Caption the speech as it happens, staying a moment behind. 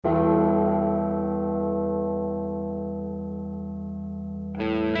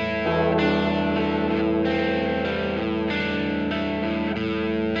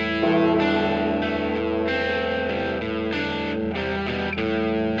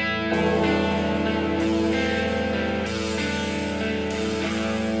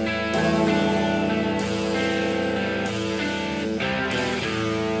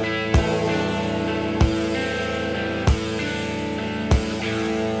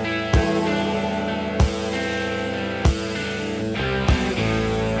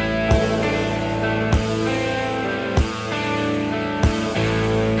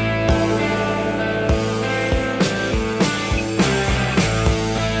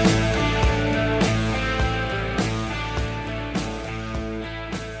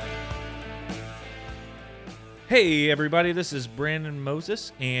Hey everybody, this is Brandon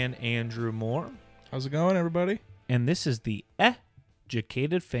Moses and Andrew Moore, How's it going, everybody? and this is the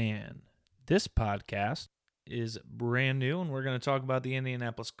Eh-Ducated Fan. This podcast is brand new, and we're going to talk about the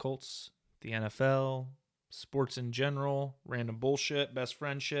Indianapolis Colts, the NFL, sports in general, random bullshit, best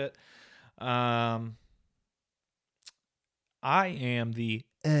friend shit. I am the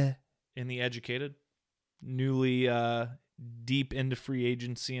in the educated, newly deep into free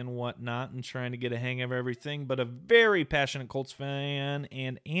agency and whatnot and trying to get a hang of everything, but a very passionate Colts fan,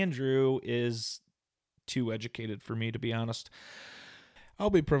 and Andrew is too educated for me, to be honest. I'll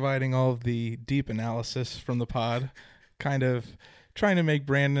be providing all of the deep analysis from the pod, kind of trying to make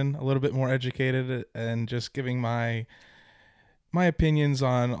Brandon a little bit more educated and just giving my opinions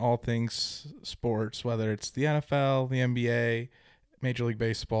on all things sports, whether it's the NFL, the NBA, Major League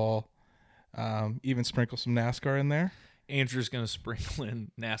Baseball, even sprinkle some NASCAR in there. Andrew's going to sprinkle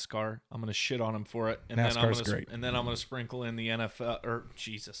in NASCAR. I'm going to shit on him for it. And NASCAR's great. And then I'm going to sprinkle in the NFL, or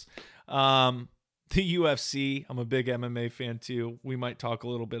Jesus. The UFC. I'm a big MMA fan too. We might talk a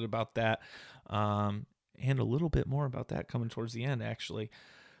little bit about that. And a little bit more about that coming towards the end, actually.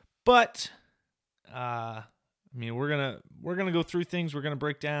 But, I mean, we're gonna go through things. We're going to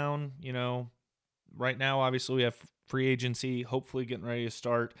break down, right now, obviously we have free agency, hopefully getting ready to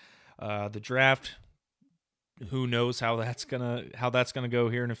start. The draft, who knows how that's gonna go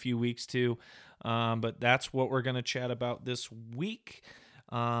here in a few weeks too, but that's what we're gonna chat about this week,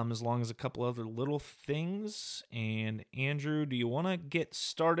 as long as a couple other little things. And Andrew, do you want to get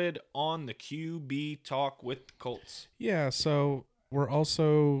started on the QB talk with the Colts? Yeah, so we're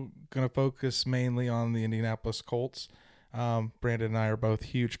also going to focus mainly on the Indianapolis Colts. Brandon and I are both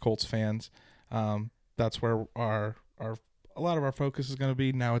huge Colts fans. That's where a lot of our focus is going to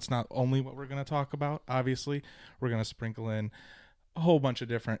be. Now, it's not only what we're going to talk about, obviously. We're going to sprinkle in a whole bunch of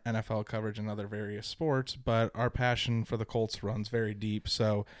different NFL coverage and other various sports, but our passion for the Colts runs very deep.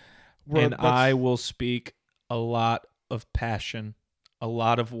 So, I will speak a lot of passion, a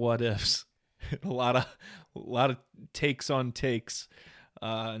lot of what ifs, a lot of takes on takes,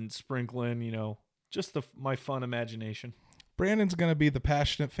 and sprinkle in, just my fun imagination. Brandon's going to be the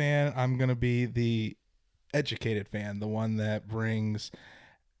passionate fan. I'm going to be the educated fan, the one that brings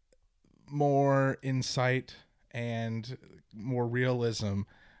more insight and more realism.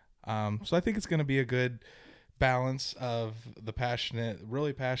 So I think it's going to be a good balance of the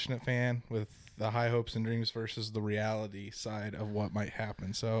really passionate fan with the high hopes and dreams versus the reality side of what might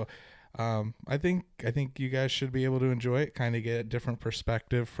happen. So I think you guys should be able to enjoy it, kind of get a different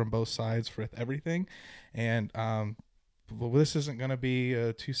perspective from both sides with everything. And well, this isn't going to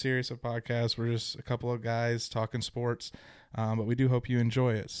be too serious a podcast. We're just a couple of guys talking sports, but we do hope you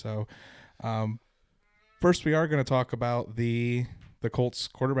enjoy it. So first, we are going to talk about the Colts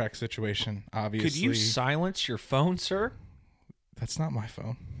quarterback situation, obviously. Could you silence your phone, sir? That's not my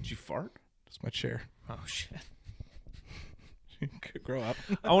phone. Did you fart? It's my chair. Oh, shit. Grow up.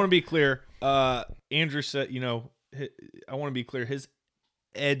 I want to be clear. Andrew said, I want to be clear. His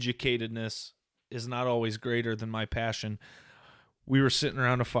educatedness is not always greater than my passion. We were sitting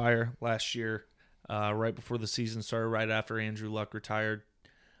around a fire last year, right before the season started, right after Andrew Luck retired.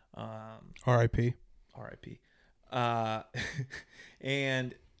 R.I.P. R.I.P.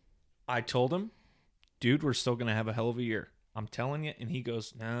 And I told him, dude, we're still going to have a hell of a year. I'm telling you. And he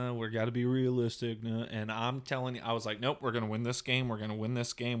goes, no, we got to be realistic. No. And I'm telling you, I was like, nope, we're going to win this game. We're going to win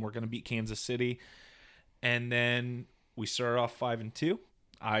this game. We're going to beat Kansas City. And then we started off 5-2.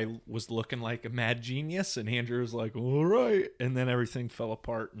 I was looking like a mad genius, and Andrew was like, all right. And then everything fell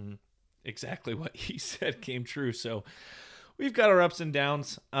apart, and exactly what he said came true. So we've got our ups and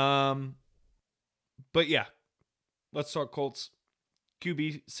downs. But yeah, let's talk Colts.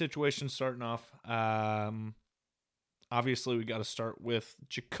 QB situation starting off. Obviously, we got to start with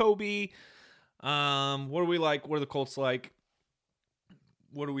Jacoby. What do we like? What are the Colts like?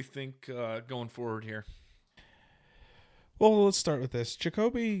 What do we think going forward here? Well, let's start with this.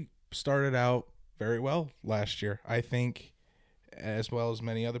 Jacoby started out very well last year. I think, as well as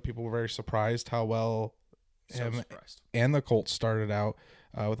many other people, were very surprised how well him and the Colts started out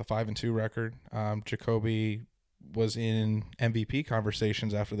with a 5-2 record. Jacoby was in MVP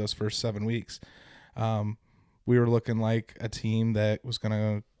conversations after those first 7 weeks. We were looking like a team that was going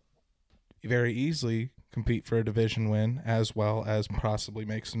to very easily compete for a division win, as well as possibly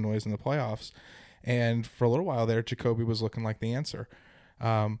make some noise in the playoffs. And for a little while there, Jacoby was looking like the answer.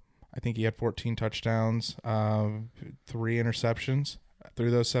 I think he had 14 touchdowns, 3 interceptions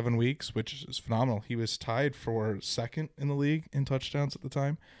through those 7 weeks, which is phenomenal. He was tied for second in the league in touchdowns at the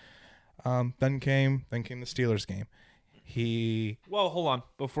time. Then came the Steelers game. Well, hold on.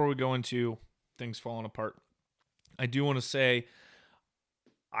 Before we go into things falling apart, I do want to say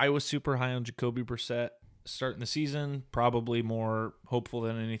I was super high on Jacoby Brissett starting the season, probably more hopeful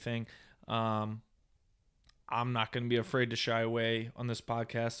than anything. I'm not going to be afraid to shy away on this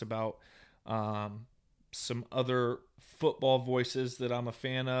podcast about some other football voices that I'm a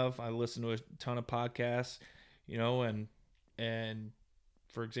fan of. I listen to a ton of podcasts, and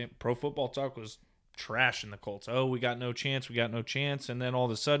for example, Pro Football Talk was trashing the Colts. Oh, we got no chance. And then all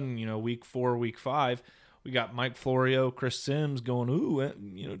of a sudden, week 4, week 5, we got Mike Florio, Chris Sims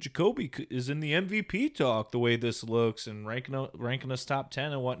going, Jacoby is in the MVP talk the way this looks and ranking us top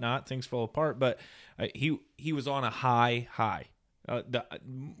 10 and whatnot. Things fell apart, but he was on a high,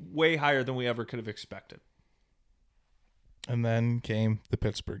 way higher than we ever could have expected. And then came the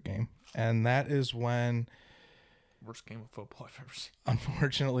Pittsburgh game, and that is when worst game of football I've ever seen.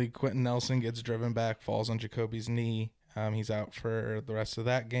 Unfortunately, Quentin Nelson gets driven back, falls on Jacoby's knee. He's out for the rest of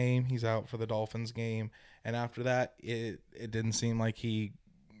that game. He's out for the Dolphins game. And after that, it didn't seem like he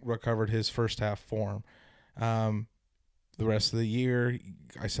recovered his first half form. The rest of the year,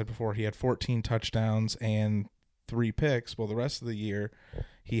 I said before, he had 14 touchdowns and 3 picks. Well, the rest of the year,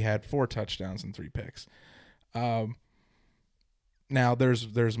 he had 4 touchdowns and 3 picks. Now,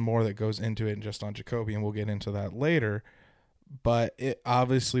 there's more that goes into it just on Jacoby, and we'll get into that later. But it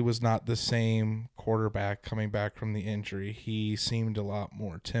obviously was not the same quarterback coming back from the injury. He seemed a lot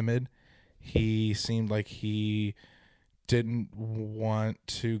more timid. He seemed like he didn't want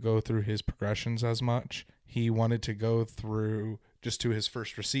to go through his progressions as much. He wanted to go through just to his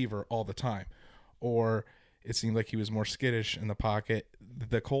first receiver all the time. Or it seemed like he was more skittish in the pocket.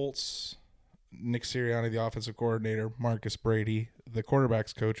 The Colts, Nick Sirianni, the offensive coordinator, Marcus Brady, the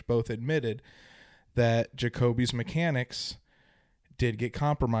quarterback's coach, both admitted that Jacoby's mechanics did get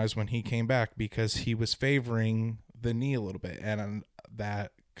compromised when he came back because he was favoring the knee a little bit, and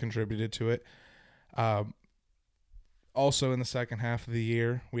that contributed to it. Also, in the second half of the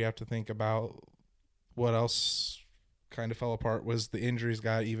year, we have to think about what else kind of fell apart was the injuries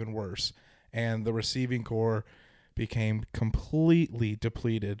got even worse, and the receiving core became completely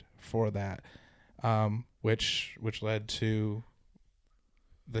depleted for that, which led to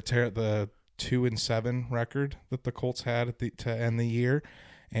the 2-7 record that the Colts had to end the year,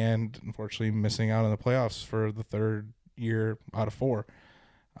 and unfortunately missing out on the playoffs for the third year out of 4,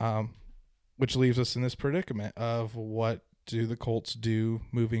 which leaves us in this predicament of what do the Colts do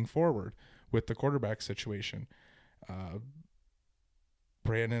moving forward with the quarterback situation.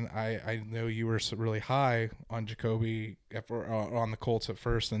 Brandon, I know you were really high on Jacoby on the Colts at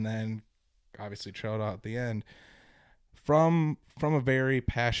first, and then obviously trailed out at the end. From a very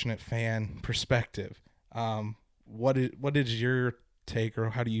passionate fan perspective, what is your take, or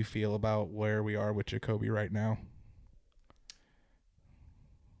how do you feel about where we are with Jacoby right now?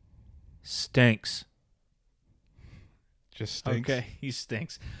 Stinks. Just stinks. Okay, he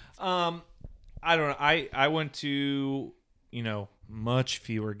stinks. I don't know. I went to much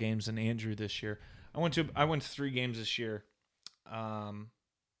fewer games than Andrew this year. I went to 3 games this year,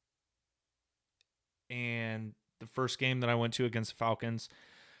 and the first game that I went to against the Falcons,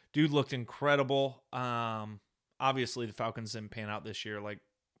 dude looked incredible. Obviously the Falcons didn't pan out this year like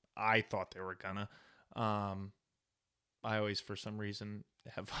I thought they were gonna. I always, for some reason,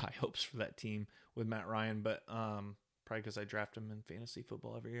 have high hopes for that team with Matt Ryan, but probably because I draft him in fantasy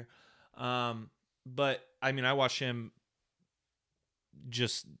football every year. But I mean, I watched him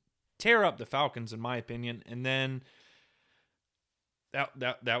just tear up the Falcons, in my opinion, and then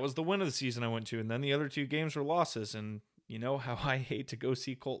that was the win of the season I went to, and then the other 2 games were losses, and you know how I hate to go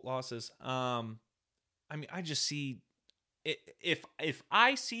see Colt losses. I mean, I just see if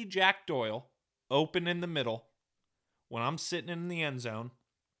I see Jack Doyle open in the middle when I'm sitting in the end zone,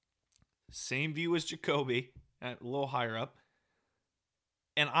 same view as Jacoby, a little higher up,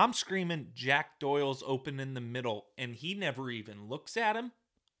 and I'm screaming Jack Doyle's open in the middle, and he never even looks at him,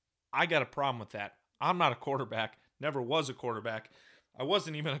 I got a problem with that. I'm not a quarterback, never was a quarterback. I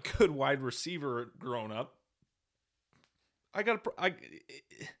wasn't even a good wide receiver growing up.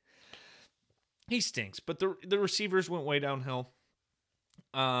 He stinks, but the receivers went way downhill.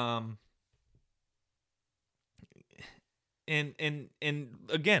 And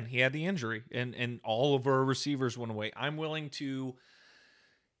again, he had the injury, and all of our receivers went away. I'm willing to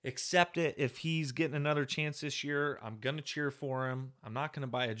accept it if he's getting another chance this year. I'm gonna cheer for him. I'm not gonna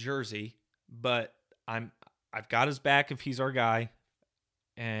buy a jersey, but I've got his back if he's our guy.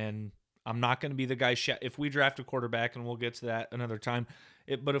 And I'm not going to be the guy if we draft a quarterback, and we'll get to that another time.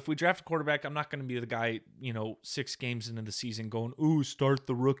 But if we draft a quarterback, I'm not going to be the guy, 6 games into the season going, ooh, start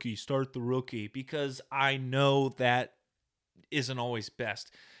the rookie, because I know that isn't always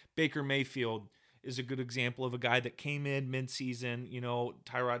best. Baker Mayfield is a good example of a guy that came in midseason.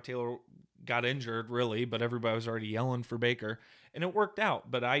 Tyrod Taylor got injured, really, but everybody was already yelling for Baker, and it worked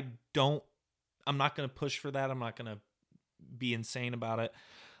out. But I'm not going to push for that. I'm not going to be insane about it.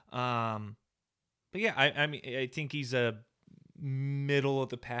 But yeah, I mean, I think he's a middle of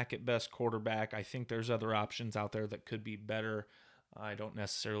the pack at best quarterback. I think there's other options out there that could be better. I don't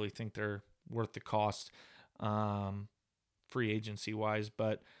necessarily think they're worth the cost, free agency wise.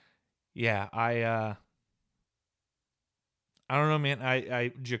 But yeah, I don't know, man.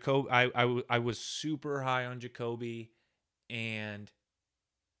 I was super high on Jacoby, and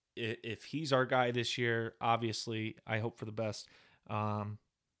if he's our guy this year, obviously I hope for the best.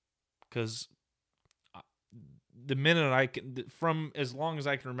 Because the minute from as long as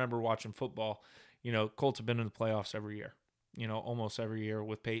I can remember watching football, Colts have been in the playoffs every year, almost every year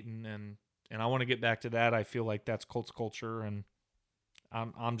with Peyton, and I want to get back to that. I feel like that's Colts culture, and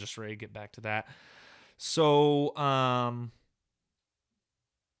I'm just ready to get back to that. So, I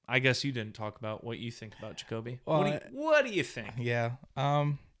guess you didn't talk about what you think about Jacoby. Well, what do you think? Yeah.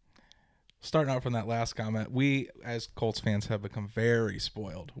 Starting out from that last comment, we as Colts fans have become very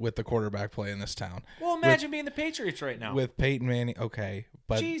spoiled with the quarterback play in this town. Well, imagine being the Patriots right now. With Peyton Manning, okay,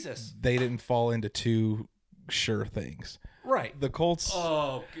 but Jesus, they didn't fall into two sure things. Right. The Colts.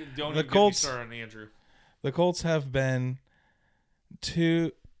 Oh, don't even get me started on Andrew. The Colts have been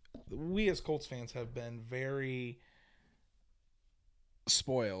we as Colts fans have been very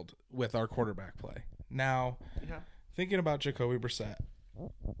spoiled with our quarterback play. Now, thinking about Jacoby Brissett,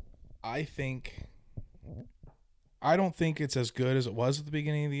 I don't think it's as good as it was at the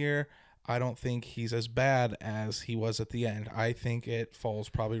beginning of the year. I don't think he's as bad as he was at the end. I think it falls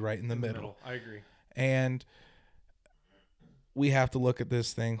probably right in the middle. I agree. And we have to look at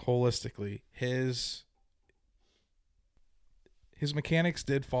this thing holistically. His mechanics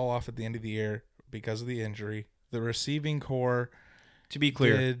did fall off at the end of the year because of the injury. The receiving core, to be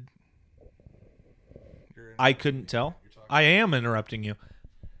clear, I couldn't tell. I am interrupting you.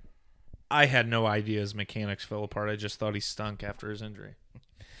 I had no idea his mechanics fell apart. I just thought he stunk after his injury.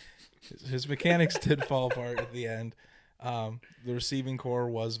 His mechanics did fall apart at the end. The receiving core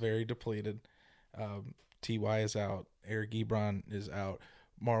was very depleted. T.Y. is out. Eric Ebron is out.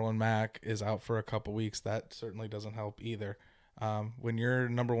 Marlon Mack is out for a couple weeks. That certainly doesn't help either. When your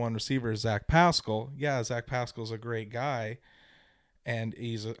number one receiver is Zach Pascal, Zach Pascal's a great guy, and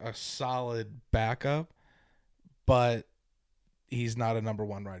he's a solid backup, but he's not a number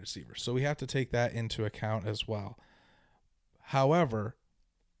one wide receiver. So we have to take that into account as well. However,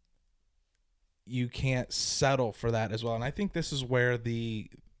 you can't settle for that as well. And I think this is where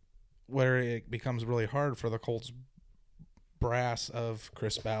it becomes really hard for the Colts brass of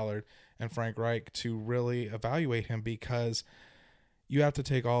Chris Ballard and Frank Reich to really evaluate him, because you have to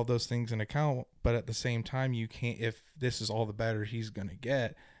take all of those things into account. But at the same time, you can't, if this is all the better he's going to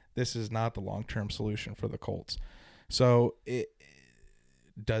get, this is not the long-term solution for the Colts. So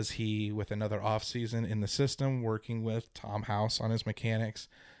does he, with another offseason in the system, working with Tom House on his mechanics,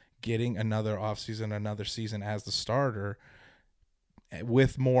 getting another offseason, another season as the starter,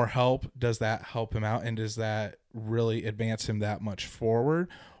 with more help, does that help him out? And does that really advance him that much forward?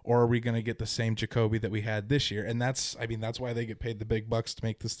 Or are we going to get the same Jacoby that we had this year? And that's why they get paid the big bucks to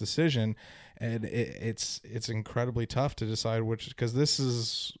make this decision. And it's incredibly tough to decide which, because this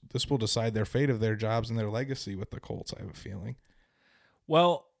will decide their fate of their jobs and their legacy with the Colts, I have a feeling.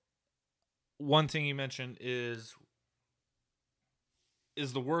 Well, one thing you mentioned is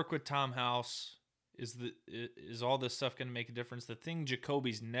the work with Tom House. Is all this stuff going to make a difference? The thing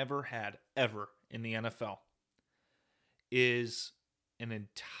Jacoby's never had ever in the NFL is an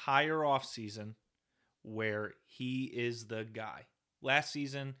entire offseason where he is the guy. Last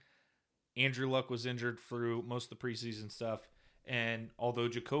season, Andrew Luck was injured through most of the preseason stuff, and although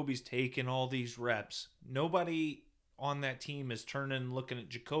Jacoby's taken all these reps, nobody on that team is turning and looking at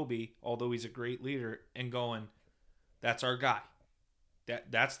Jacoby, although he's a great leader, and going, that's our guy.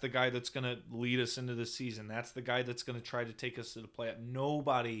 That's the guy that's going to lead us into the season. That's the guy that's going to try to take us to the playoff.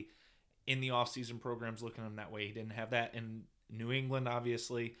 Nobody in the offseason program's looking at him that way. He didn't have that in New England,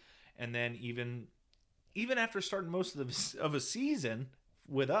 obviously. And then even after starting most of a season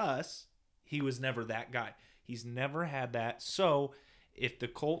with us, he was never that guy. He's never had that. So if the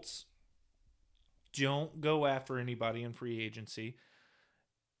Colts don't go after anybody in free agency,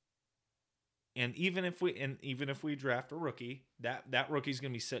 and even if we draft a rookie, that rookie's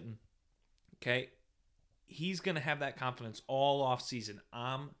going to be sitting, okay? He's going to have that confidence all off season.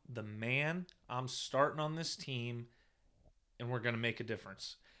 I'm the man. I'm starting on this team, and we're going to make a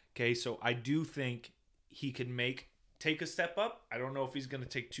difference. Okay, so I do think he can take a step up. I don't know if he's going to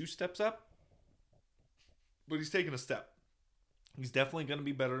take 2 steps up, but he's taken a step. He's definitely going to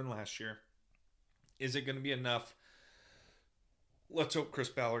be better than last year. Is it going to be enough? Let's hope Chris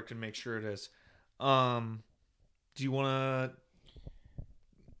Ballard can make sure it is. Do you want to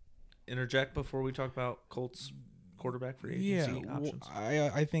interject before we talk about Colts quarterback free agency options?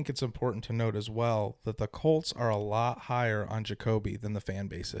 I think it's important to note as well that the Colts are a lot higher on Jacoby than the fan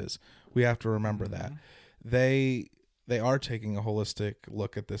base is. We have to remember that. They are taking a holistic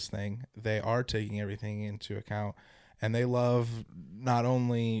look at this thing. They are taking everything into account, and they love not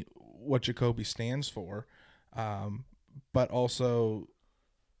only what Jacoby stands for, but also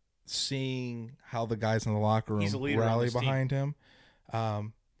seeing how the guys in the locker room rally behind him.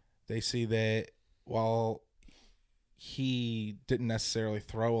 They see that while he didn't necessarily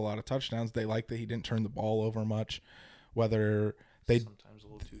throw a lot of touchdowns, they like that he didn't turn the ball over much. Whether they sometimes a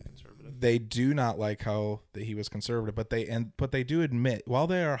little too conservative. They do not like how that he was conservative, but they do admit, while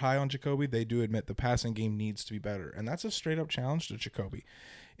they are high on Jacoby, they do admit the passing game needs to be better, and that's a straight up challenge to Jacoby.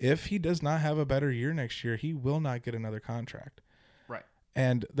 If he does not have a better year next year, he will not get another contract. Right.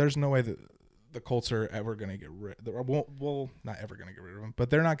 And there's no way that the Colts are ever going to get rid. Well, not ever going to get rid of him, but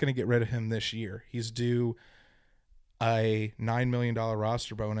they're not going to get rid of him this year. He's due a $9 million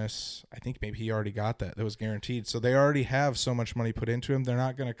roster bonus. I think maybe he already got that. That was guaranteed. So they already have so much money put into him. They're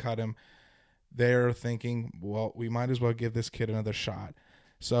not going to cut him. They're thinking, well, we might as well give this kid another shot.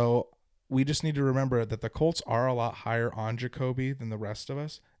 So we just need to remember that the Colts are a lot higher on Jacoby than the rest of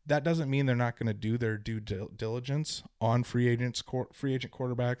us. That doesn't mean they're not going to do their due diligence on free agent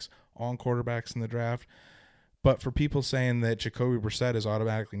quarterbacks, on quarterbacks in the draft. But for people saying that Jacoby Brissett is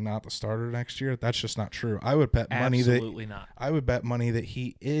automatically not the starter next year, that's just not true. I would bet money I would bet money that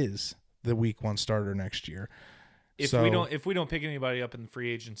he is the week 1 starter next year. If we don't pick anybody up in the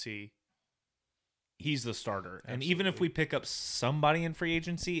free agency, he's the starter. Absolutely. And even if we pick up somebody in free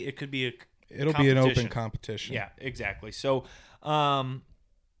agency, it could be it'll be an open competition. Yeah, exactly. So,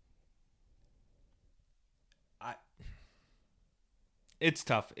 it's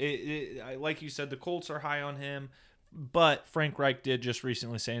tough. Like you said, the Colts are high on him, but Frank Reich did just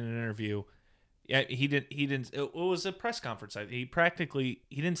recently say in an interview, he didn't. It was a press conference. He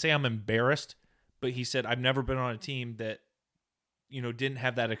didn't say I'm embarrassed, but he said I've never been on a team that, didn't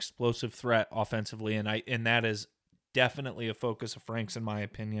have that explosive threat offensively, and that is definitely a focus of Frank's, in my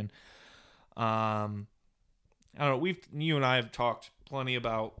opinion. I don't know. You and I have talked plenty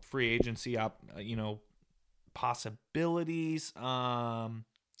about free agency, possibilities. I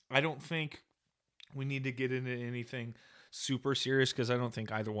don't think we need to get into anything super serious because I don't think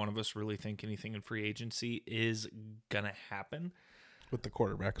either one of us really think anything in free agency is gonna happen with the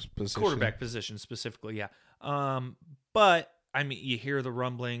quarterback position specifically. Yeah. But I mean, you hear the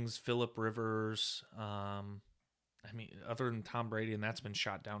rumblings, Phillip Rivers. Other than Tom Brady, and that's been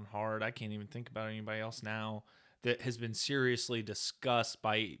shot down hard. I can't even think about anybody else now that has been seriously discussed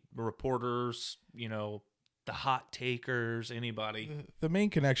by reporters, the hot takers, anybody. The main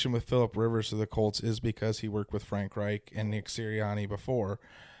connection with Phillip Rivers to the Colts is because he worked with Frank Reich and Nick Sirianni before.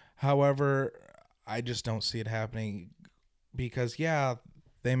 However, I just don't see it happening because,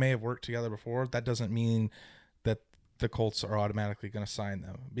 they may have worked together before. That doesn't mean that the Colts are automatically going to sign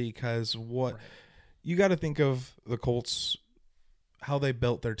them because you got to think of the Colts, how they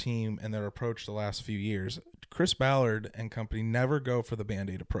built their team and their approach the last few years. Chris Ballard and company never go for the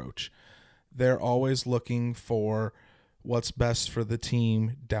Band-Aid approach. They're always looking for what's best for the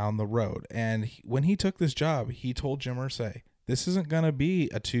team down the road. And when he took this job, he told Jim Irsay, this isn't going to be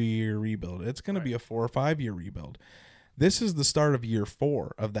a 2-year rebuild. It's going to be a 4 or 5 year rebuild. This is the start of year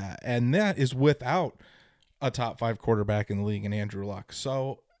 4 of that. And that is without a top 5 quarterback in the league in Andrew Luck.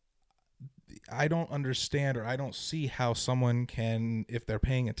 So I don't understand, or I don't see how someone can, if they're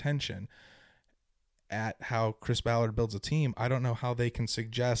paying attention at how Chris Ballard builds a team, I don't know how they can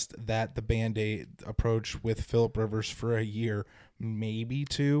suggest that the Band-Aid approach with Phillip Rivers for a year, maybe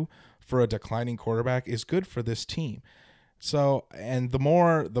 2, for a declining quarterback is good for this team. So, and the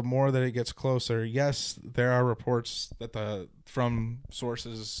more that it gets closer, yes, there are reports that from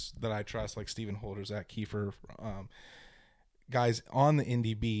sources that I trust, like Stephen Holder, Zach Kiefer, guys on the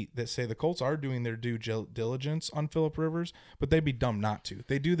Indy beat, that say the Colts are doing their due diligence on Phillip Rivers, but they'd be dumb not to.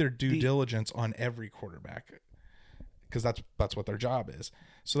 They do their due diligence on every quarterback because that's what their job is.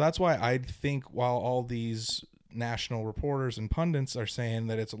 So that's why I think while all these national reporters and pundits are saying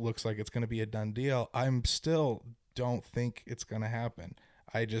that it looks like it's going to be a done deal, I'm still don't think it's going to happen.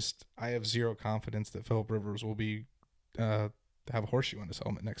 I have zero confidence that Phillip Rivers will be have a horseshoe on his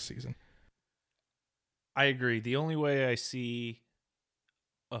helmet next season. I agree. The only way I see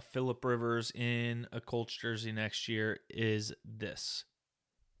a Phillip Rivers in a Colts jersey next year is this.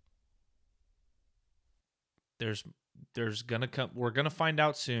 There's gonna come. We're gonna find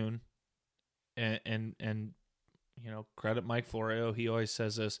out soon, and credit Mike Florio. He always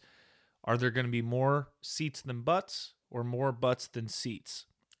says this: are there going to be more seats than butts, or more butts than seats?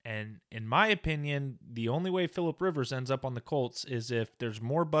 And in my opinion, the only way Phillip Rivers ends up on the Colts is if there's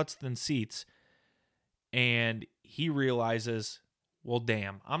more butts than seats, and he realizes, well,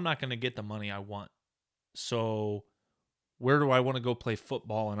 damn, I'm not going to get the money I want. So where do I want to go play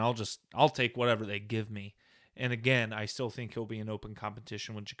football? And I'll take whatever they give me. And again, I still think he'll be in open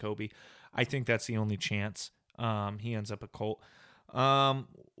competition with Jacoby. I think that's the only chance he ends up a Colt.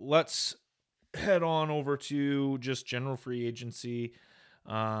 Let's head on over to just general free agency.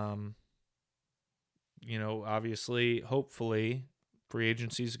 Obviously, hopefully, free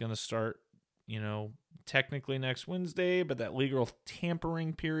agency is going to start, technically next Wednesday, but that legal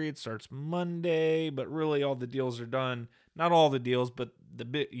tampering period starts Monday. But really, all the deals are done. Not all the deals, but the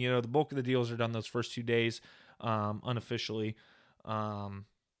bulk of the deals are done those first 2 days, unofficially. I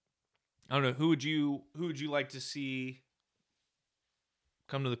don't know. Who would you like to see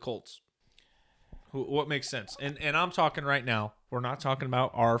come to the Colts? What makes sense? And I'm talking right now. We're not talking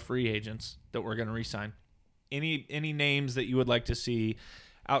about our free agents that we're going to re-sign. Any names that you would like to see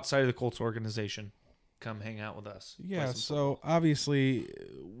outside of the Colts organization come hang out with us? Yeah, so obviously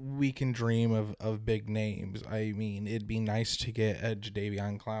we can dream of big names. I mean, it'd be nice to get a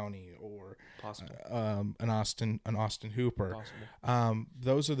Jadeveon Clowney or an Austin Hooper.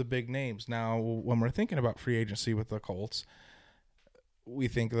 Those are the big names. Now, when we're thinking about free agency with the Colts, we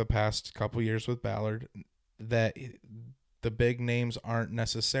think of the past couple years with Ballard that the big names aren't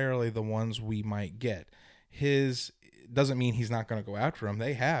necessarily the ones we might get. His doesn't mean he's not going to go after them.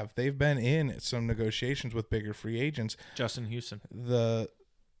 They've been in some negotiations with bigger free agents. Justin Houston.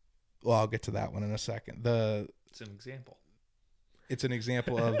 I'll get to that one in a second. It's an example. It's an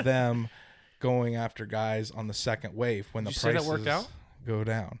example of them going after guys on the second wave when the prices worked out? Go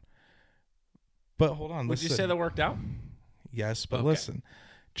down. But hold on, Would you say that worked out? Yes, but Okay. Listen,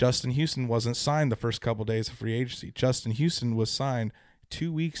 Justin Houston wasn't signed the first couple days of free agency. Justin Houston was signed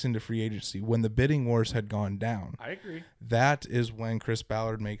 2 weeks into free agency when the bidding wars had gone down. I agree. That is when Chris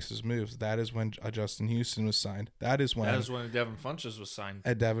Ballard makes his moves. That is when Justin Houston was signed. That is when Devin Funchess was signed.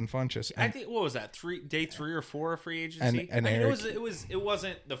 Devin Funchess. I think what was that? Day 3 or 4 of free agency? It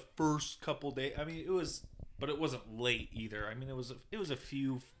wasn't the first couple days. I mean, it was, but it wasn't late either. I mean, it was a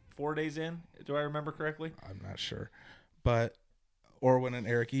few 4 days in. Do I remember correctly? I'm not sure. Or when an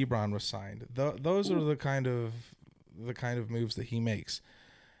Eric Ebron was signed. Those are the kind of moves that he makes.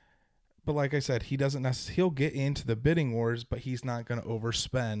 But like I said, he'll get into the bidding wars, but he's not going to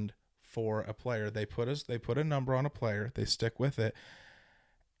overspend for a player. They put a number on a player, they stick with it.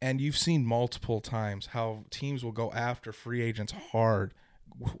 And you've seen multiple times how teams will go after free agents hard,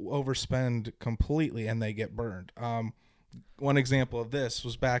 overspend completely, and they get burned. One example of this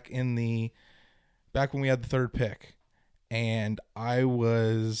was back when we had the third pick. And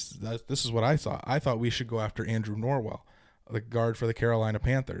this is what I thought. I thought we should go after Andrew Norwell, the guard for the Carolina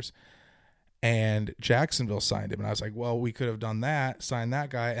Panthers. And Jacksonville signed him. And I was like, well, we could have done that, signed that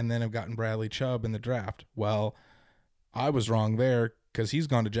guy, and then have gotten Bradley Chubb in the draft. Well, I was wrong there because he's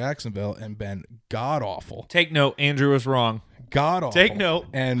gone to Jacksonville and been god-awful. Take note, Andrew was wrong. God-awful. Take note.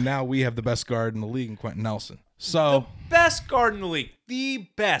 And now we have the best guard in the league in Quentin Nelson. So the best guard in the league, the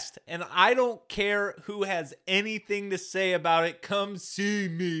best. And I don't care who has anything to say about it. Come see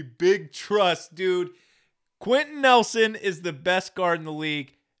me. Big trust, dude. Quentin Nelson is the best guard in the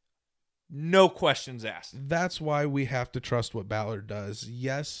league. No questions asked. That's why we have to trust what Ballard does.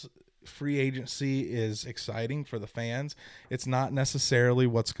 Yes, free agency is exciting for the fans. It's not necessarily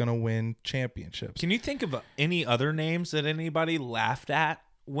what's going to win championships. Can you think of any other names that anybody laughed at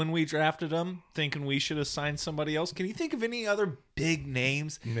when we drafted them, thinking we should have signed somebody else? Can you think of any other big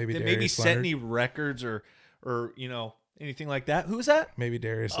names that maybe set any records or anything like that? Who's that? Maybe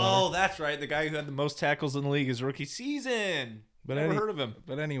Darius Leonard. Oh, that's right. The guy who had the most tackles in the league his rookie season. Never heard of him.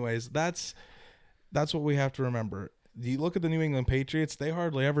 But anyways, that's what we have to remember. You look at the New England Patriots, they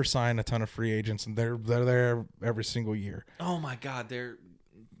hardly ever sign a ton of free agents, and they're there every single year. Oh, my God.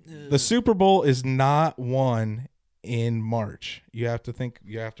 The Super Bowl is not won in March. You have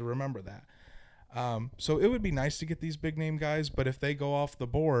to remember that. So it would be nice to get these big name guys, but if they go off the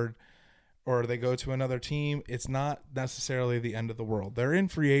board or they go to another team, it's not necessarily the end of the world. They're in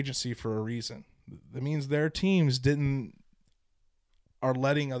free agency for a reason. That means their teams are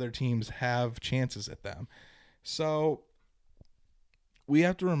letting other teams have chances at them. So we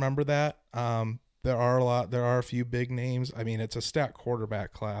have to remember that. There are a few big names. I mean, it's a stacked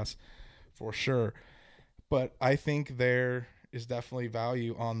quarterback class for sure. But I think there is definitely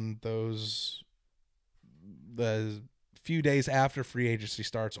value on those the few days after free agency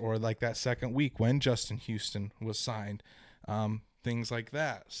starts, or like that second week when Justin Houston was signed, things like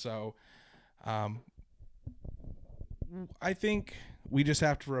that. So I think we just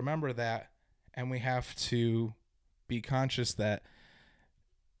have to remember that, and we have to be conscious that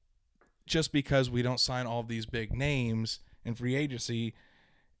just because we don't sign all of these big names in free agency,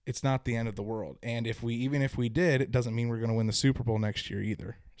 it's not the end of the world. And even if we did, it doesn't mean we're going to win the Super Bowl next year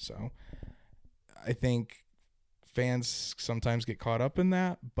either. So I think fans sometimes get caught up in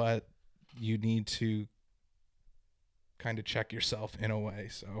that, but you need to kind of check yourself in a way.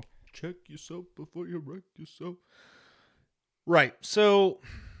 So check yourself before you wreck yourself. Right. So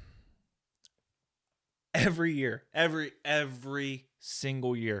every year, every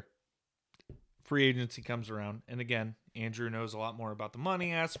single year, free agency comes around. And again, Andrew knows a lot more about the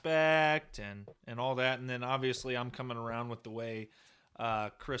money aspect and all that. And then obviously I'm coming around with the way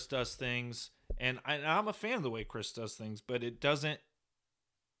Chris does things. And I'm a fan of the way Chris does things, but it doesn't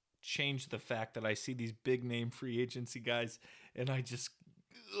change the fact that I see these big name free agency guys and I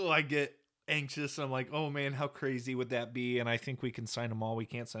get anxious. I'm like, oh man, how crazy would that be? And I think we can sign them all. We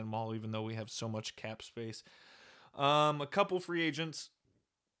can't sign them all, even though we have so much cap space. A couple free agents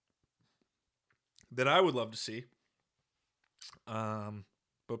that I would love to see,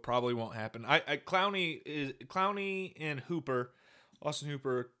 but probably won't happen. Clowney and Hooper, Austin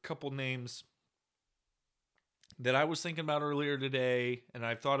Hooper, a couple names that I was thinking about earlier today, and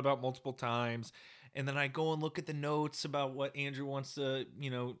I've thought about multiple times. And then I go and look at the notes about what Andrew wants to,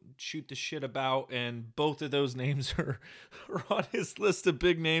 shoot the shit about. And both of those names are on his list of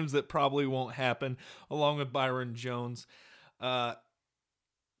big names that probably won't happen, along with Byron Jones.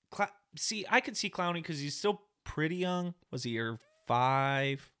 See, I could see Clowney because he's still pretty young. Was he year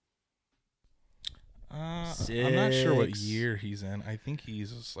 5? I'm not sure what year he's in. I think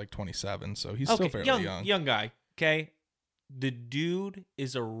he's like 27, so he's still fairly young. Young guy, okay? The dude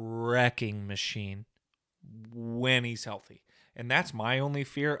is a wrecking machine when he's healthy. And that's my only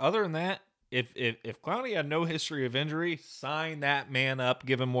fear. Other than that, if Clowney had no history of injury, sign that man up,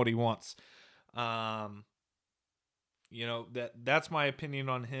 give him what he wants. That's my opinion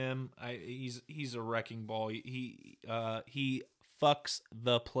on him. He's a wrecking ball. He fucks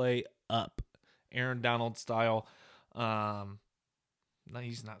the play up, Aaron Donald style. No,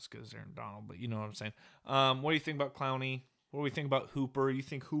 he's not as good as Aaron Donald, but you know what I'm saying. What do you think about Clowney? What do we think about Hooper? You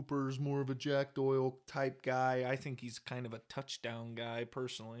think Hooper's more of a Jack Doyle type guy? I think he's kind of a touchdown guy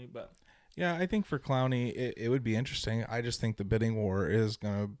personally, but yeah, I think for Clowney, it would be interesting. I just think the bidding war is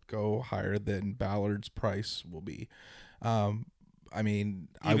going to go higher than Ballard's price will be. Even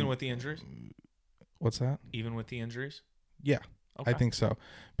with the injuries? What's that? Even with the injuries? Yeah, okay. I think so,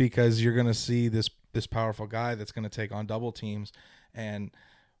 because you're going to see this powerful guy that's going to take on double teams, and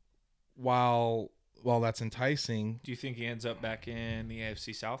while that's enticing, do you think he ends up back in the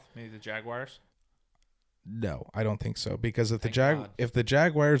AFC South, maybe the Jaguars? No, I don't think so, because if the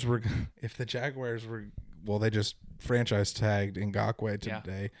Jaguars were well, they just franchise tagged Ngakoue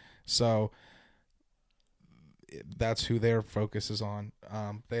today, so that's who their focus is on.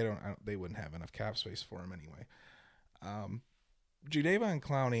 They wouldn't have enough cap space for him anyway. Jadeveon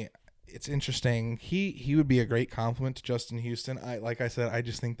Clowney, it's interesting. He would be a great compliment to Justin Houston. Like I said, I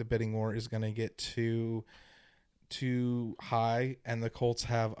just think the bidding war is going to get too high, and the Colts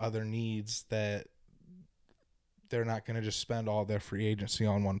have other needs that they're not going to just spend all their free agency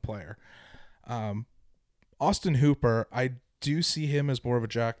on one player. Austin Hooper, I do see him as more of a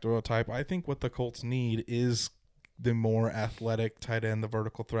Jack Doyle type. I think what the Colts need is the more athletic tight end, the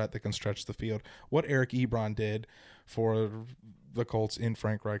vertical threat that can stretch the field. What Eric Ebron did for the Colts in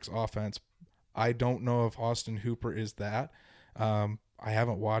Frank Reich's offense, I don't know if Austin Hooper is that. I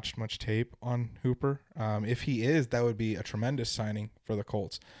haven't watched much tape on Hooper. If he is, that would be a tremendous signing for the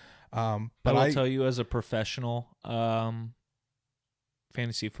Colts. But I will tell you, as a professional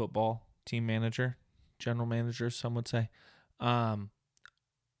fantasy football team manager, general manager, some would say, and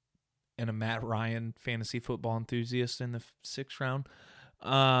a Matt Ryan fantasy football enthusiast in the 6th round,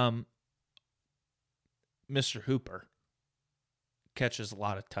 Mr. Hooper catches a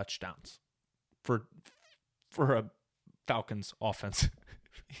lot of touchdowns for a Falcons offense.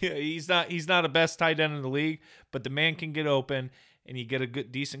 Yeah, he's not a best tight end in the league, but the man can get open, and you get a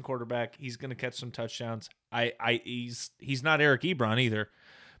good, decent quarterback, he's going to catch some touchdowns. He's not Eric Ebron either,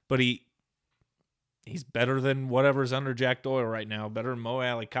 but he's better than whatever's under Jack Doyle right now. Better than Mo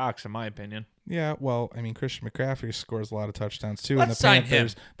Alley Cox, in my opinion. Yeah, well, I mean, Christian McCaffrey scores a lot of touchdowns too. Let's sign him.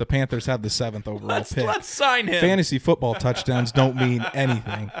 The Panthers have the 7th overall pick. Let's sign him. Fantasy football touchdowns don't mean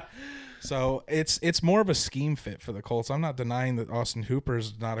anything. So it's more of a scheme fit for the Colts. I'm not denying that Austin Hooper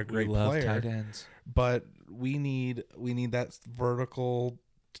is not a great player, tight ends, but we need that vertical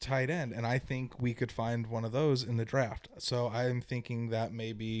tight end, and I think we could find one of those in the draft. So I'm thinking that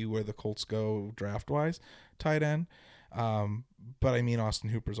may be where the Colts go draft wise, tight end. But I mean, Austin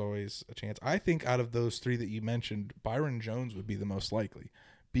Hooper's always a chance. I think out of those three that you mentioned, Byron Jones would be the most likely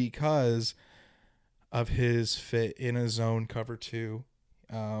because of his fit in a zone cover 2.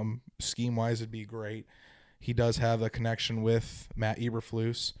 Scheme wise, it'd be great. He does have a connection with Matt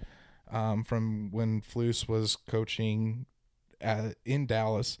Eberflus from when Flus was coaching in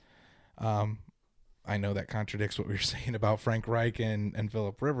Dallas. I know that contradicts what we were saying about Frank Reich and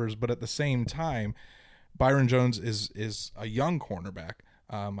Phillip Rivers, but at the same time, Byron Jones is a young cornerback.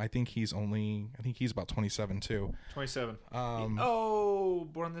 I think he's about 27 too. 27.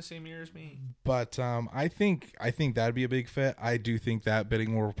 Born the same year as me. But I think that'd be a big fit. I do think that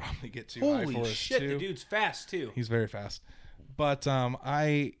bidding war will probably get too high for us. Holy shit, too. the dude's fast too. He's very fast. But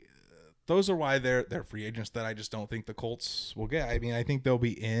those are why they're free agents that I just don't think the Colts will get. I mean, I think they'll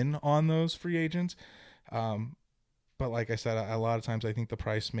be in on those free agents. But like I said, a lot of times I think the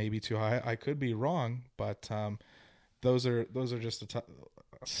price may be too high. I could be wrong, but those are just a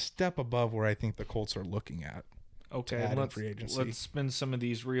step above where I think the Colts are looking at. Okay, let's spin some of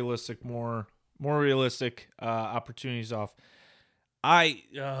these more realistic opportunities off. I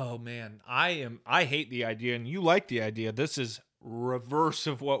hate the idea, and you like the idea. This is reverse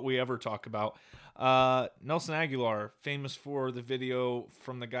of what we ever talk about. Nelson Aguilar, famous for the video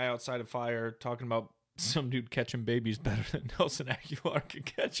from the guy outside of fire talking about some dude catching babies better than Nelson Aguilar can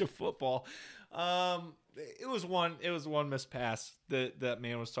catch a football. It was one missed pass that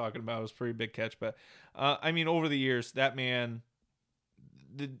man was talking about. It was a pretty big catch, but I mean, over the years, that man,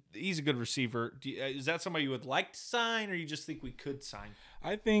 he's a good receiver. Is that somebody you would like to sign, or you just think we could sign?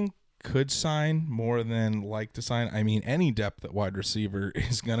 I think could sign more than like to sign. I mean, any depth at wide receiver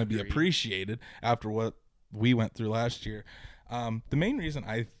is going to be appreciated after what we went through last year. The main reason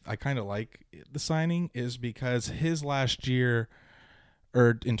I kind of like the signing is because his last year,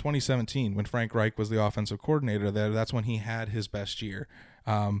 or in 2017, when Frank Reich was the offensive coordinator there, that's when he had his best year.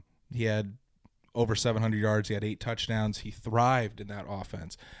 He had over 700 yards. He had 8 touchdowns. He thrived in that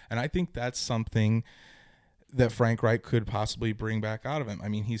offense. And I think that's something that Frank Reich could possibly bring back out of him. I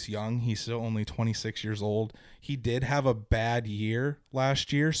mean, he's young. He's still only 26 years old. He did have a bad year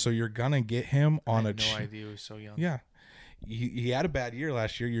last year, so you're going to get him on I had no idea he was so young. Yeah. He had a bad year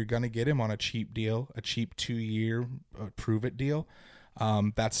last year. You're going to get him on a cheap deal, a cheap 2-year prove-it deal.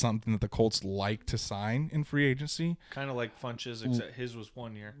 That's something that the Colts like to sign in free agency. Kind of like Funch's, except his was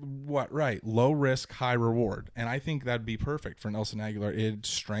 1 year. Right. Low risk, high reward. And I think that'd be perfect for Nelson Aguilar. It'd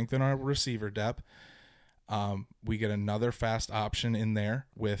strengthen our receiver depth. We get another fast option in there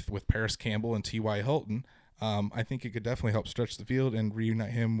with Paris Campbell and T.Y. Hilton. I think it could definitely help stretch the field and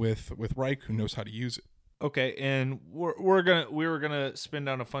reunite him with Reich, who knows how to use it. Okay, and we were gonna spin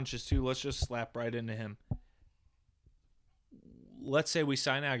down to Funches too. Let's just slap right into him. Let's say we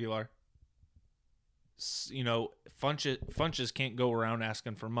sign Aguilar. You know, Funches can't go around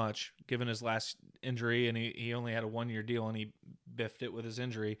asking for much, given his last injury, and he only had a 1-year deal, and he biffed it with his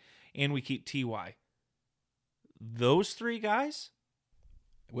injury. And we keep T.Y. Those 3 guys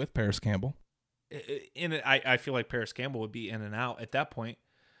with Paris Campbell. I feel like Paris Campbell would be in and out at that point,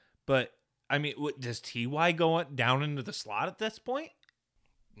 but. I mean, does T.Y. go down into the slot at this point?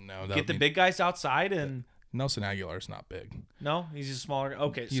 No. Get the big guys outside and... Nelson Aguilar's not big. No? He's a smaller...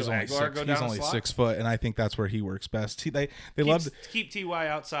 Okay, he's so Aguilar go down He's only 6 foot, and I think that's where he works best. They love to keep T.Y.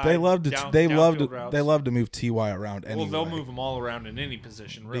 outside. They love to move T.Y. around anyway. Well, they'll move him all around in any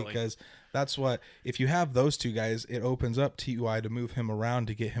position, really. Because that's what... If you have those 2 guys, it opens up T.Y. to move him around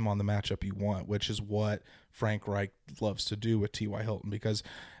to get him on the matchup you want, which is what Frank Reich loves to do with T.Y. Hilton, because...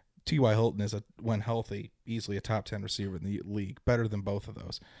 T.Y. Hilton is, when healthy, easily a top 10 receiver in the league, better than both of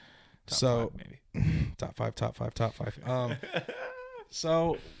those. Top 5, maybe. Top five.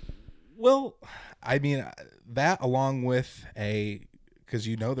 So, well, I mean, that along with because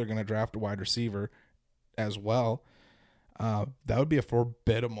they're going to draft a wide receiver as well, that would be a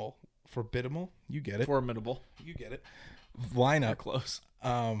formidable, you get it. Formidable. You get it. Lineup. Not close.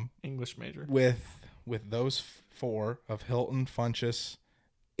 English major. With those 4 of Hilton, Funchess.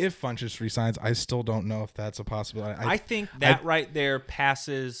 If Funchess resigns, I still don't know if that's a possibility. I think that right there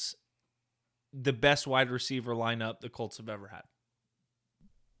passes the best wide receiver lineup the Colts have ever had.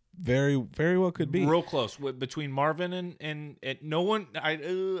 Very, very well could be. Real close. Between Marvin and no one, I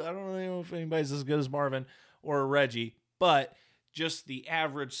don't know if anybody's as good as Marvin or Reggie, but just the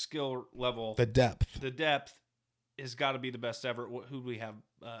average skill level. The depth has got to be the best ever. Who do we have?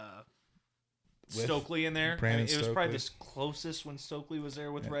 Stokely in there. Brandon It was probably Stokely. the closest when Stokely was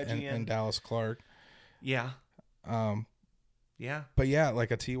there with Reggie and Dallas Clark. yeah. Um, Yeah. but yeah, like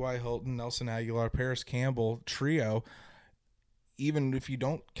a T.Y. Hilton, Nelson Aguilar, Paris Campbell trio. Even if you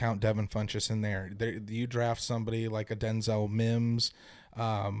don't count Devin Funchess in there, you draft somebody like a Denzel Mims,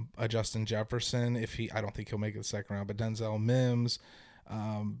 a Justin Jefferson. I don't think he'll make it the second round, but Denzel Mims,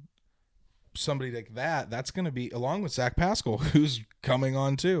 somebody like that. That's going to be along with Zach Pascal, who's coming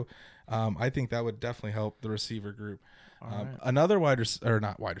on too. I think that would definitely help the receiver group. Right. Another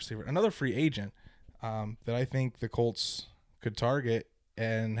another free agent that I think the Colts could target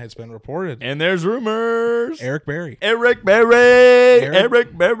and has been reported. And there's rumors. Eric Berry. The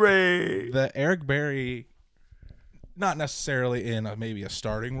Eric Berry, not necessarily in maybe a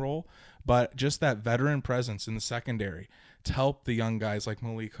starting role, but just that veteran presence in the secondary to help the young guys like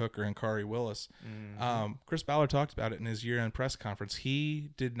Malik Hooker and Kari Willis. Mm-hmm. Chris Ballard talked about it in his year-end press conference.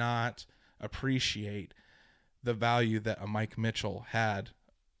 He did not appreciate the value that a Mike Mitchell had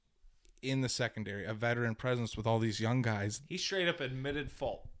in the secondary, a veteran presence with all these young guys. He straight up admitted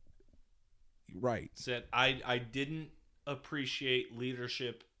fault. Right. Said, I didn't appreciate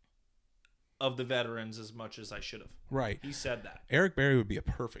leadership of the veterans as much as I should have. Right. He said that. Eric Berry would be a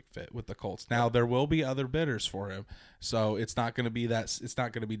perfect fit with the Colts. Now, there will be other bidders for him, so it's not going to be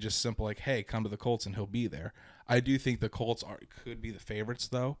just simple like, hey, come to the Colts and he'll be there. I do think the Colts could be the favorites,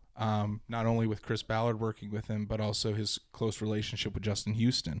 though, not only with Chris Ballard working with him, but also his close relationship with Justin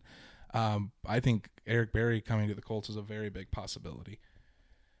Houston. I think Eric Berry coming to the Colts is a very big possibility.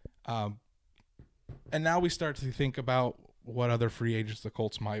 And now we start to think about what other free agents the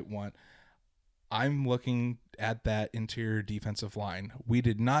Colts might want. I'm looking at that interior defensive line. We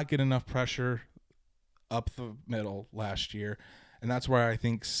did not get enough pressure up the middle last year, and that's where I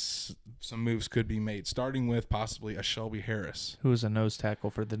think some moves could be made, starting with possibly a Shelby Harris. Who was a nose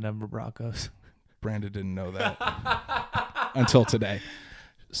tackle for the Denver Broncos. Brandon didn't know that until today.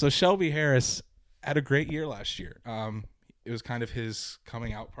 So Shelby Harris had a great year last year. It was kind of his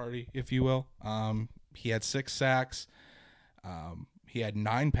coming out party, if you will. He had 6 sacks. He had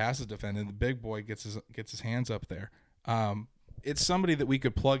 9 passes defended. The big boy gets his hands up there. It's somebody that we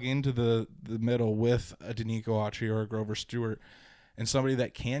could plug into the middle with a Danico Autry or a Grover Stewart, and somebody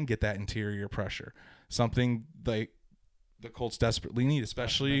that can get that interior pressure. Something like the Colts desperately need,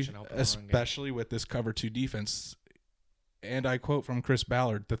 especially with this cover 2 defense. And I quote from Chris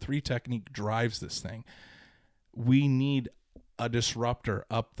Ballard, the 3 technique drives this thing. We need a disruptor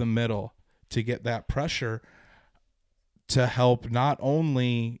up the middle to get that pressure to help not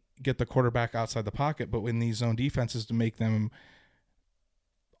only get the quarterback outside the pocket, but in these zone defenses to make them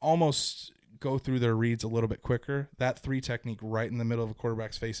almost go through their reads a little bit quicker. That 3 technique right in the middle of a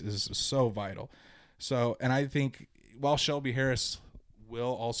quarterback's face is so vital. So, and I think while Shelby Harris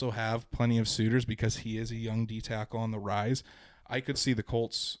will also have plenty of suitors because he is a young D tackle on the rise, I could see the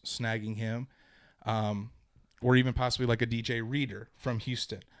Colts snagging him, or even possibly like a DJ Reader from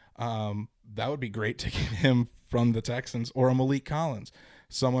Houston. That would be great to get him from the Texans, or a Malik Collins,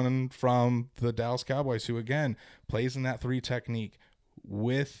 someone from the Dallas Cowboys who, again, plays in that 3 technique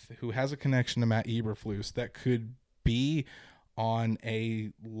who has a connection to Matt Eberflus that could be on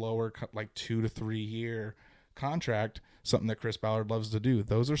a lower, like 2 to 3 year contract, something that Chris Ballard loves to do.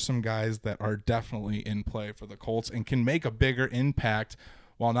 Those are some guys that are definitely in play for the Colts and can make a bigger impact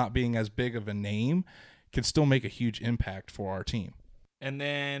while not being as big of a name, can still make a huge impact for our team. And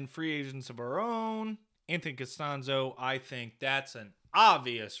then free agents of our own, Anthony Costanzo, I think that's an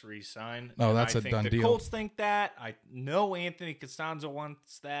obvious re-sign. Oh, that's a done deal. The Colts think that. I know Anthony Costanzo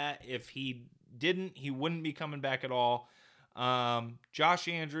wants that. If he didn't, he wouldn't be coming back at all. Josh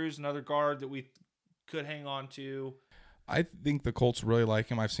Andrews, another guard that we could hang on to. I think the Colts really like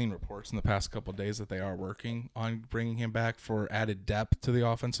him. I've seen reports in the past couple of days that they are working on bringing him back for added depth to the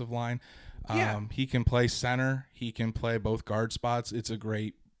offensive line. He can play center. He can play both guard spots. It's a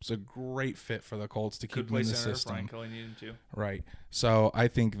great fit for the Colts to keep him in the system. Brian Kelly needed him to. Right. So I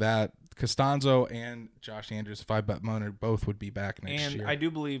think that Costanzo and Josh Andrews, if I bet money, both would be back next year. And I do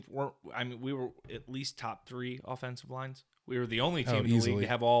believe we were at least top 3 offensive lines. We were the only team in the league to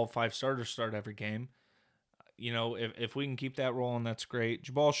have all 5 starters start every game. You know, if we can keep that rolling, that's great.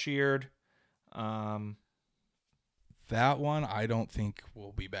 Jabal Sheard. That one I don't think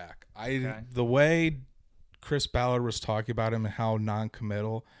will be back. The way Chris Ballard was talking about him and how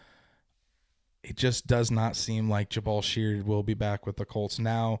non-committal, it just does not seem like Jabal Sheard will be back with the Colts.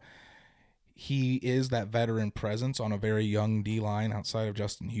 Now, he is that veteran presence on a very young D-line outside of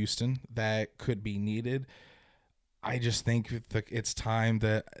Justin Houston that could be needed. I just think it's time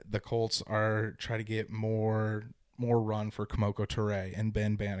that the Colts are trying to get more run for Kamoko Toure and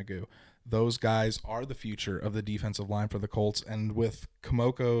Ben Banogu. those guys are the future of the defensive line for the Colts. And with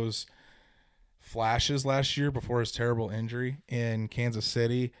Kamoko's flashes last year before his terrible injury in Kansas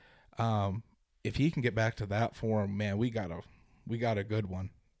City, if he can get back to that form, man, we got a good one,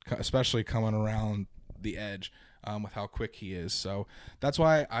 especially coming around the edge with how quick he is. So that's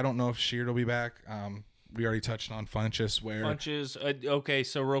why I don't know if Sheard will be back. We already touched on Funchess. Okay,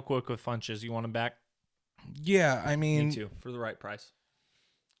 so real quick with Funchess, you want him back? Yeah, I mean, me too, for the right price.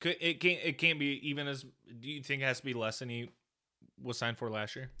 It can't be even as. Do you think it has to be less than he was signed for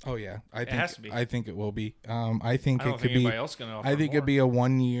last year? Oh yeah, it has to be. I think it will be. I think it could be. Anybody else gonna offer I think more. it'd be a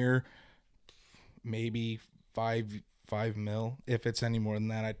 1 year, maybe $5 million. If it's any more than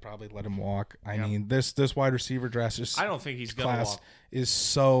that, I'd probably let him walk. I mean, this wide receiver draft is. I don't think he's gonna walk. Is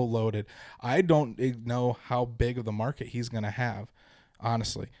so loaded. I don't know how big of the market he's gonna have,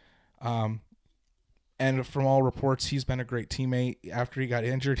 honestly. And from all reports, he's been a great teammate. After he got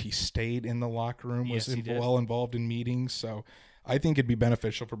injured, he stayed in the locker room, was well involved in meetings. So I think it'd be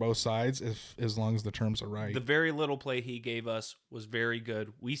beneficial for both sides as long as the terms are right. The very little play he gave us was very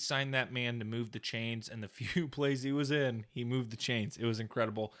good. We signed that man to move the chains, and the few plays he was in, he moved the chains. It was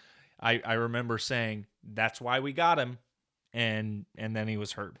incredible. I remember saying, that's why we got him, and then he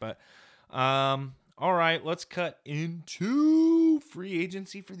was hurt. But all right, let's cut into free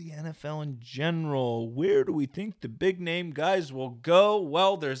agency for the NFL in general. Where do we think the big name guys will go?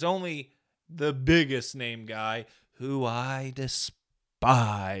 Well, there's only the biggest name guy who I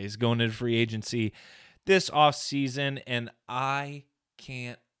despise going into free agency this offseason, and I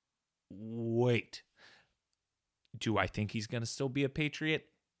can't wait. Do I think he's going to still be a Patriot?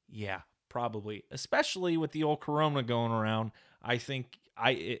 Yeah, probably, especially with the old corona going around. I think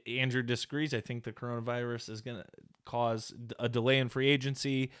Andrew disagrees. I think the coronavirus is going to cause a delay in free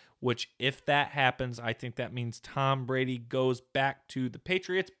agency, which if that happens, I think that means Tom Brady goes back to the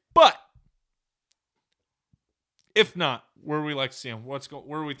Patriots. But if not, where do we like to see him? Where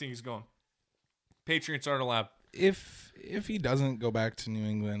do we think he's going? Patriots aren't allowed. If he doesn't go back to New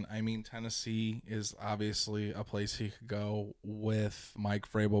England, I mean, Tennessee is obviously a place he could go with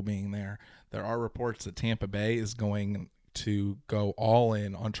Mike Vrabel being there. There are reports that Tampa Bay is going to go all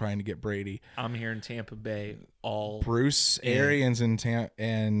in on trying to get Brady. I'm here in Tampa Bay Bruce Arians Bruce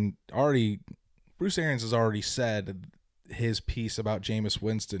Arians has already said his piece about Jameis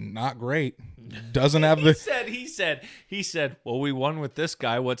Winston. Not great. Doesn't have the he said, well, we won with this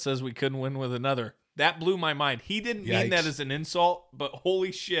guy. What says we couldn't win with another? That blew my mind. He didn't mean that as an insult, but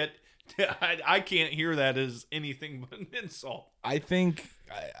holy shit, I can't hear that as anything but an insult. I think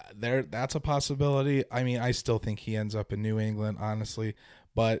that's a possibility. I mean, I still think he ends up in New England, honestly.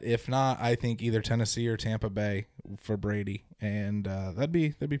 But if not, I think either Tennessee or Tampa Bay for Brady, and that'd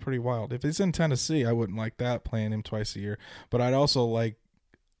be pretty wild. If it's in Tennessee, I wouldn't like that, playing him twice a year. But I'd also like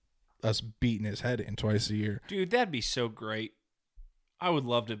us beating his head in twice a year. Dude, that'd be so great. I would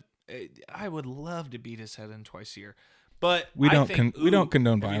love to beat his head in twice a year. But we don't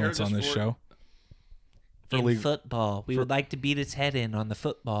condone violence on this show. In football, we would like to beat his head in on the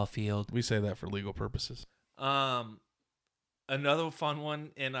football field. We say that for legal purposes. Another fun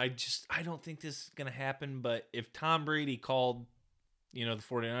one, and I don't think this is going to happen, but if Tom Brady called, the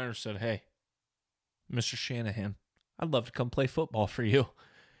 49ers, said, hey, Mr. Shanahan, I'd love to come play football for you.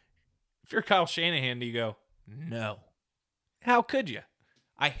 If you're Kyle Shanahan, do you go, no? How could you?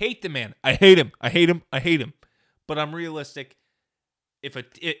 I hate the man. I hate him. But I'm realistic.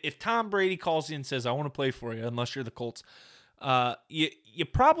 If Tom Brady calls you and says, I want to play for you, unless you're the Colts, you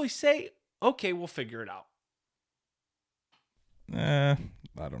probably say, okay, we'll figure it out. I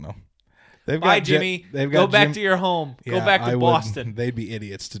don't know. Bye, Jimmy. Go back to your home. Yeah, go back to Boston. They'd be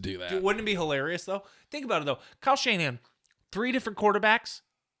idiots to do that. Dude, wouldn't it be hilarious, though? Think about it, though. Kyle Shanahan, 3 different quarterbacks,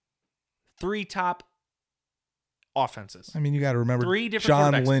 3 top offenses. I mean, you got to remember 3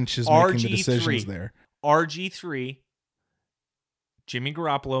 different John Lynch is making the decisions there. RG3, Jimmy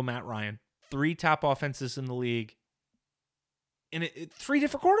Garoppolo, Matt Ryan, 3 top offenses in the league. And 3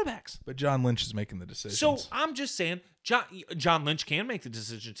 different quarterbacks. But John Lynch is making the decisions. So I'm just saying, John Lynch can make the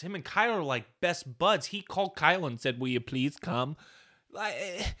decisions. Him and Kyle are like best buds. He called Kyle and said, will you please come?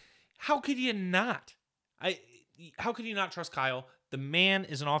 How could you not? How could you not trust Kyle? The man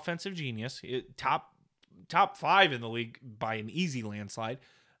is an offensive genius. Top 5 in the league by an easy landslide.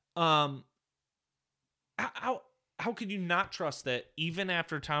 How could you not trust that even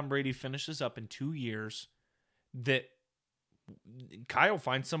after Tom Brady finishes up in 2 years, that Kyle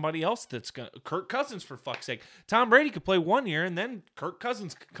finds somebody else that's going to... Kirk Cousins, for fuck's sake. Tom Brady could play 1 year, and then Kirk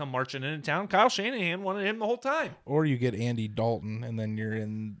Cousins could come marching into town. Kyle Shanahan wanted him the whole time. Or you get Andy Dalton, and then you're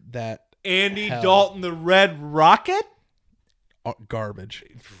in that Dalton, the Red Rocket? Garbage.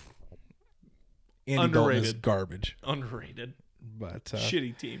 Andy Dalton is Underrated. garbage. Underrated. But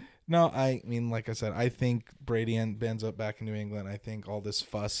Shitty team. no, I mean, like I said, I think Brady ends up back in New England. I think all this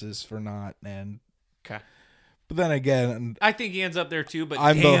fuss is for naught. Okay. But then again, I think he ends up there too, but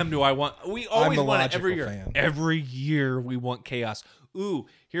do I want... We always want it every year. Fan. Every year we want chaos. Ooh,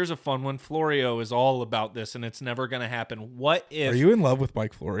 here's a fun one. Florio is all about this, and it's never going to happen. What if... Are you in love with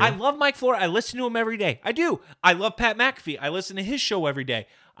Mike Florio? I love Mike Florio. I listen to him every day. I do. I love Pat McAfee. I listen to his show every day.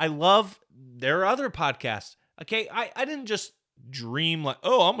 I love their other podcasts. Okay, I didn't just dream like,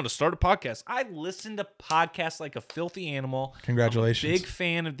 oh, I'm going to start a podcast. I listen to podcasts like a filthy animal. Congratulations. I'm a big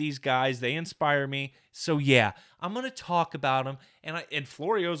fan of these guys. They inspire me. So yeah, I'm going to talk about them. And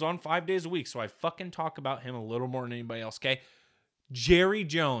Florio's on 5 days a week, so I fucking talk about him a little more than anybody else, okay? Jerry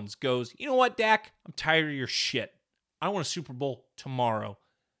Jones goes, you know what, Dak? I'm tired of your shit. I want a Super Bowl tomorrow.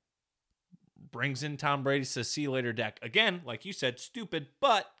 Brings in Tom Brady, says, see you later, Dak. Again, like you said, stupid,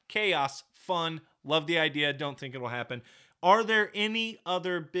 but chaos, fun. Love the idea. Don't think it'll happen. Are there any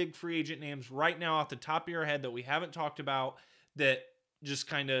other big free agent names right now off the top of your head that we haven't talked about that just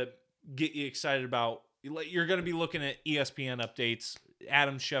kind of get you excited about? You're going to be looking at ESPN updates,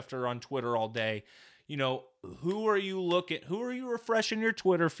 Adam Schefter on Twitter all day. You know, who are you refreshing your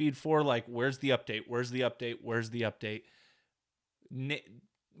Twitter feed for? Like, where's the update? Where's the update? Where's the update?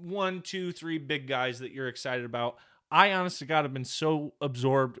 1, 2, 3 big guys that you're excited about. I honest to God have been so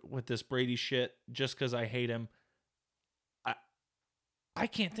absorbed with this Brady shit just because I hate him. I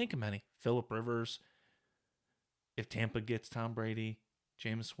can't think of many. Phillip Rivers. If Tampa gets Tom Brady,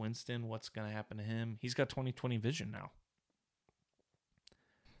 Jameis Winston, what's going to happen to him? He's got 20/20 vision now.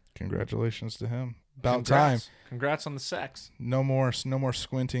 Congratulations to him. About time. Congrats on the sex. No more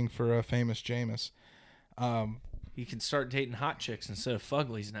squinting for a famous Jameis. He can start dating hot chicks instead of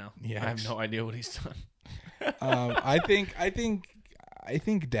fuglies now. Yeah, I have no idea what he's done. I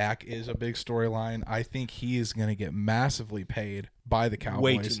think Dak is a big storyline. I think he is going to get massively paid by the Cowboys.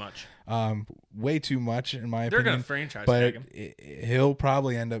 Way too much. Way too much, in my They're opinion. going to franchise but tag him. He'll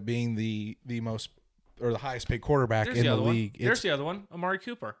probably end up being the most or the highest paid quarterback in the league. There's the other one, Amari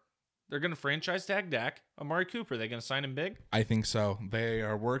Cooper. They're going to franchise tag Dak. Amari Cooper, they going to sign him big? I think so. They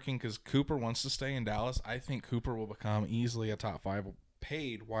are working because Cooper wants to stay in Dallas. I think Cooper will become easily a top 5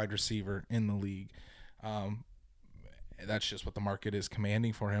 paid wide receiver in the league. That's just what the market is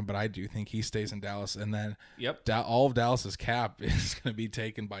commanding for him. But I do think he stays in Dallas. And then all of Dallas's cap is going to be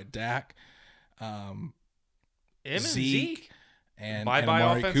taken by Dak, Zeke, and bye-bye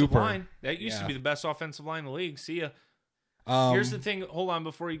Amari offensive Cooper. line. That used to be the best offensive line in the league. See ya. Here's the thing. Hold on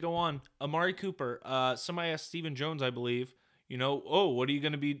before you go on. Amari Cooper. Somebody asked Stephen Jones, I believe. You know, what are you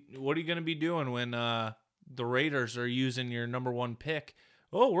gonna be doing when the Raiders are using your number 1 pick?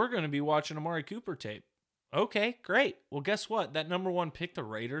 Oh, we're gonna be watching Amari Cooper tape. Okay, great. Well, guess what? That number 1 pick the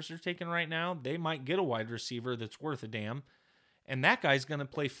Raiders are taking right now, they might get a wide receiver that's worth a damn, and that guy's gonna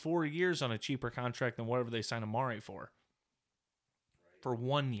play 4 years on a cheaper contract than whatever they sign Amari for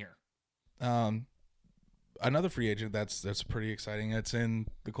 1 year. Another free agent that's pretty exciting. It's in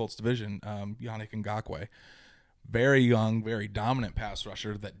the Colts division. Yannick Ngakoue, very young, very dominant pass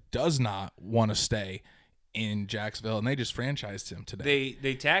rusher that does not want to stay in Jacksonville, and they just franchised him today.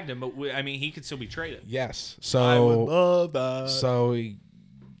 They tagged him, but he could still be traded. Yes, so I would love that. So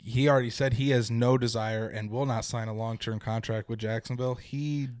he already said he has no desire and will not sign a long-term contract with Jacksonville.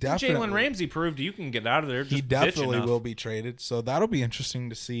 He definitely Jalen Ramsey proved you can get out of there. He definitely will be traded. So that'll be interesting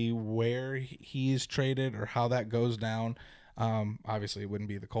to see where he's traded or how that goes down. Obviously, it wouldn't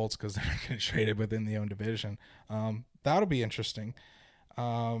be the Colts because they're not going to trade it within the own division. That'll be interesting,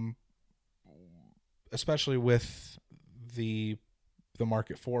 especially with the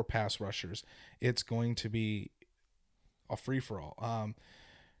market for pass rushers. It's going to be a free-for-all.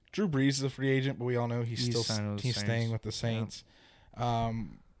 Drew Brees is a free agent, but we all know he's staying with the Saints.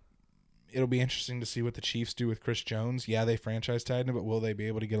 It'll be interesting to see what the Chiefs do with Chris Jones. Yeah, they franchise tagged him, but will they be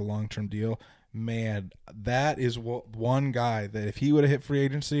able to get a long-term deal? Man, that is one guy that if he would have hit free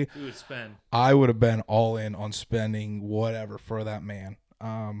agency, I would have been all in on spending whatever for that man.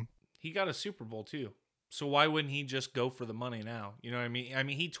 He got a Super Bowl too. So why wouldn't he just go for the money now? You know what I mean? I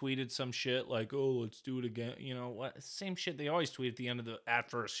mean, he tweeted some shit like, "Oh, let's do it again." You know what? Same shit they always tweet at the end of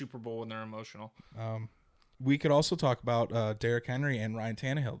after a Super Bowl when they're emotional. We could also talk about Derrick Henry and Ryan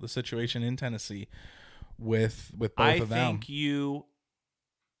Tannehill, the situation in Tennessee with both of them. I think you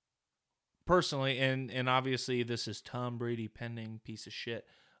personally, and obviously this is Tom Brady pending piece of shit.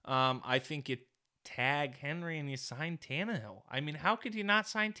 I think you tag Henry and you sign Tannehill. I mean, how could you not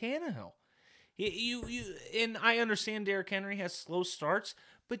sign Tannehill? You and I understand Derrick Henry has slow starts,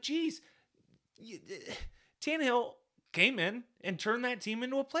 but geez, Tannehill came in and turned that team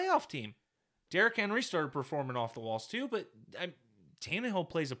into a playoff team. Derrick Henry started performing off the walls too, but Tannehill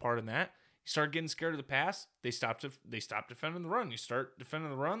plays a part in that. You start getting scared of the pass, they stop defending the run. You start defending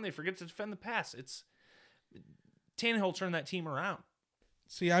the run, they forget to defend the pass. Tannehill turned that team around.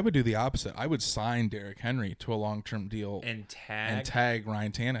 See, I would do the opposite. I would sign Derrick Henry to a long-term deal and tag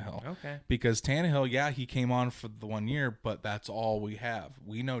Ryan Tannehill. Okay. Because Tannehill, he came on for the 1 year, but that's all we have.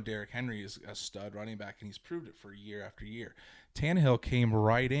 We know Derrick Henry is a stud running back, and he's proved it for year after year. Tannehill came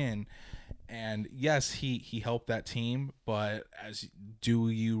right in, and yes, he helped that team, but do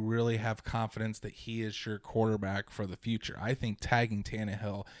you really have confidence that he is your quarterback for the future? I think tagging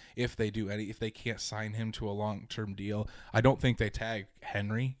Tannehill, if they can't sign him to a long-term deal, I don't think they tag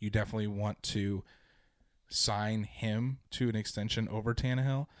Henry. You definitely want to sign him to an extension over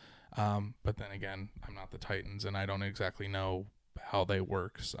Tannehill. But then again, I'm not the Titans, and I don't exactly know how they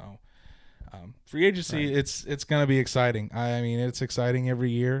work, so... free agency, right. It's going to be exciting. I mean, it's exciting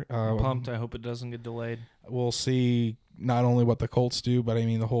every year. I'm pumped. I hope it doesn't get delayed. We'll see not only what the Colts do, but I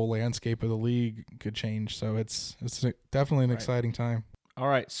mean, the whole landscape of the league could change. So it's definitely an exciting time. All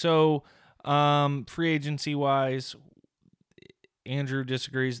right. So free agency wise, Andrew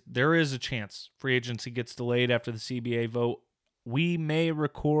disagrees. There is a chance free agency gets delayed after the CBA vote. We may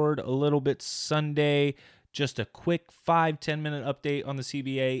record a little bit Sunday. Just a quick 5-10 minute update on the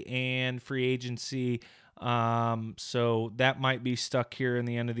CBA and free agency. So that might be stuck here in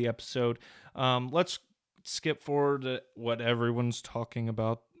the end of the episode. Let's skip forward to what everyone's talking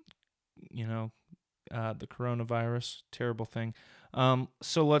about, the coronavirus, terrible thing.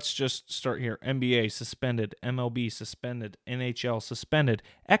 So let's just start here. NBA suspended, MLB suspended, NHL suspended,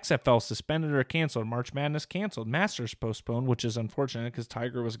 XFL suspended or canceled, March Madness canceled, Masters postponed, which is unfortunate because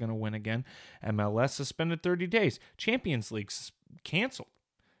Tiger was going to win again. MLS suspended 30 days, Champions League canceled,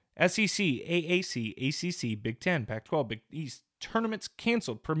 SEC, AAC, ACC, Big Ten, Pac-12, Big East tournaments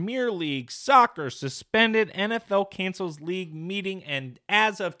canceled, Premier League soccer suspended, NFL cancels league meeting, and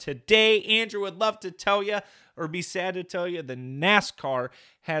as of today, Andrew would love to tell you, or be sad to tell you, the NASCAR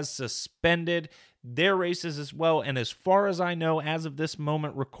has suspended their races as well. And as far as I know, as of this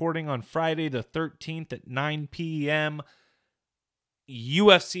moment, recording on Friday the 13th at 9 p.m.,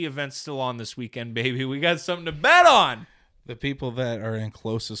 UFC events still on this weekend, baby. We got something to bet on. The people that are in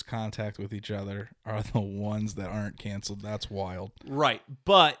closest contact with each other are the ones that aren't canceled. That's wild. Right.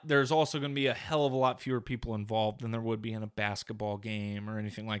 But there's also going to be a hell of a lot fewer people involved than there would be in a basketball game or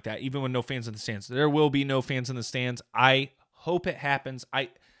anything like that, even with no fans in the stands. There will be no fans in the stands. I hope it happens. I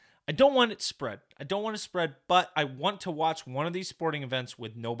don't want it spread. But I want to watch one of these sporting events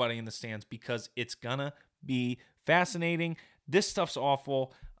with nobody in the stands because it's going to be fascinating. This stuff's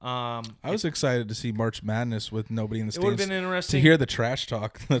awful. I was excited to see March Madness with nobody in the stands. It would have been interesting to hear the trash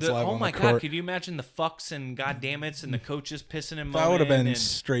talk that's live on the court. Oh my God, could you imagine the fucks and goddammits and the coaches pissing him off? That would have been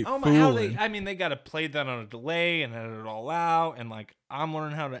straight fooling. They got to play that on a delay and edit it all out. And I'm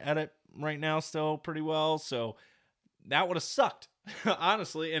learning how to edit right now still pretty well. So that would have sucked,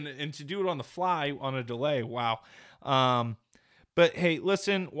 honestly. And to do it on the fly on a delay, wow. But hey,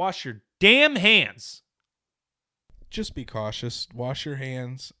 listen, wash your damn hands. Just be cautious. Wash your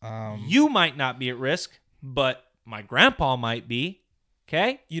hands. You might not be at risk, but my grandpa might be.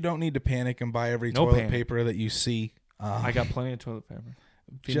 Okay? You don't need to panic and buy every toilet paper that you see. I got plenty of toilet paper.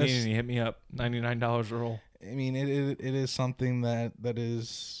 If you need any, hit me up. $99 a roll. I mean, it is something that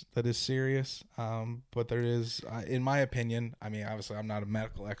is serious. But there is, in my opinion, I mean, obviously I'm not a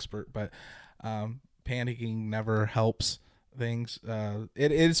medical expert, but panicking never helps things.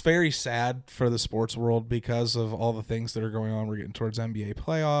 It is very sad for the sports world because of all the things that are going on. We're getting towards NBA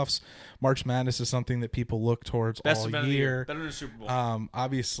playoffs. March Madness is something that people look towards Best all event year. Better than the Super Bowl.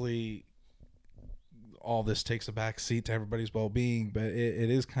 Obviously, all this takes a back seat to everybody's well-being, but it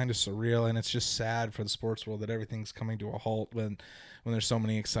is kind of surreal, and it's just sad for the sports world that everything's coming to a halt when there's so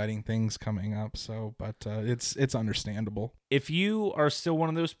many exciting things coming up. So, but it's understandable. If you are still one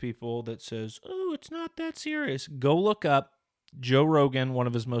of those people that says, "Oh, it's not that serious," go look up Joe Rogan, one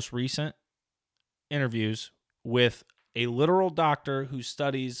of his most recent interviews with a literal doctor who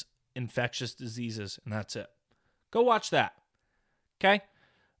studies infectious diseases, and that's it. Go watch that. Okay?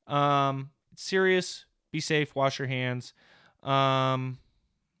 It's serious. Be safe. Wash your hands. I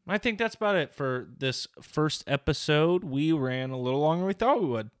think that's about it for this first episode. We ran a little longer than we thought we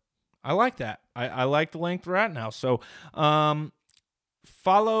would. I like that. I like the length we're at now. So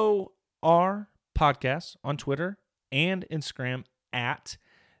follow our podcast on Twitter and Instagram at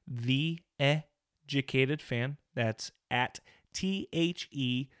The Eh-Ducated Fan. That's at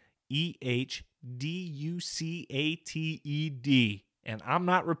THEEHDUCATED. And I'm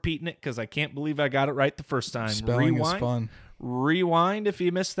not repeating it because I can't believe I got it right the first time. Spelling is fun. rewind if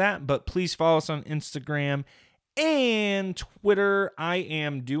you missed that, but please follow us on Instagram and Twitter. I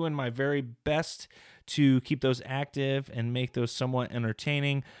am doing my very best to keep those active and make those somewhat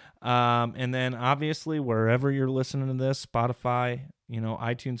entertaining. And then obviously wherever you're listening to this, Spotify,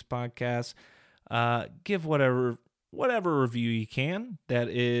 iTunes podcasts, give whatever review you can that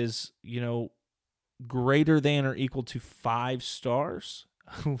is, greater than or equal to 5 stars.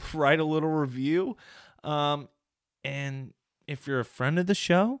 Write a little review. And if you're a friend of the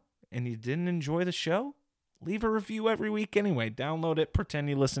show and you didn't enjoy the show, leave a review every week anyway. Download it, pretend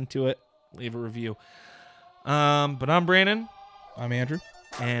you listen to it, leave a review. But I'm Brandon. I'm Andrew.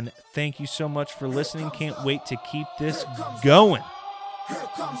 And thank you so much for listening. Can't wait to keep this going. Here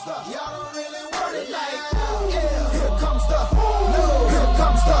comes the, y'all don't really want it like that. Here comes the, no. Here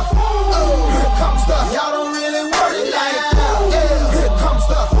comes the, oh. Here comes the, y'all don't really want it like that.